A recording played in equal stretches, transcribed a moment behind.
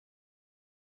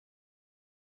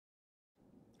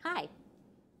Hi,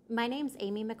 my name's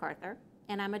Amy MacArthur,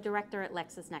 and I'm a director at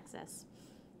LexisNexis.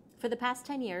 For the past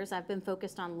 10 years, I've been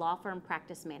focused on law firm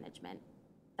practice management.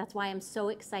 That's why I'm so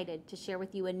excited to share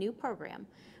with you a new program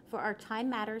for our Time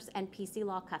Matters and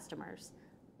PCLaw customers,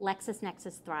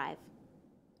 LexisNexis Thrive.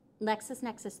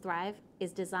 LexisNexis Thrive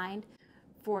is designed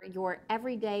for your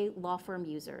everyday law firm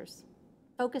users,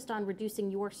 focused on reducing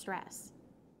your stress.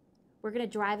 We're going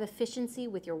to drive efficiency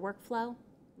with your workflow,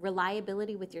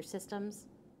 reliability with your systems,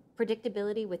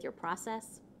 predictability with your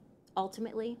process,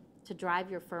 ultimately to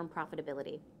drive your firm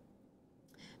profitability.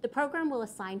 The program will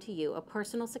assign to you a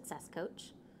personal success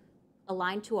coach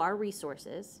aligned to our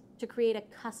resources to create a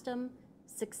custom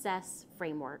success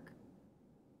framework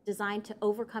designed to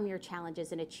overcome your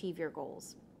challenges and achieve your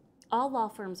goals. All law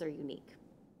firms are unique.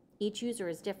 Each user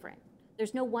is different.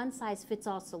 There's no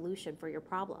one-size-fits-all solution for your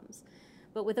problems.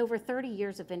 But with over 30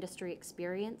 years of industry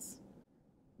experience,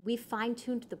 we've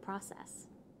fine-tuned the process.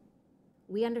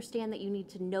 We understand that you need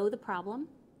to know the problem,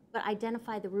 but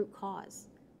identify the root cause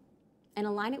and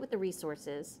align it with the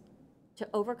resources to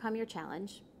overcome your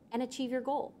challenge and achieve your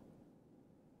goal.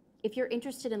 If you're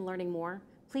interested in learning more,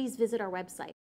 please visit our website,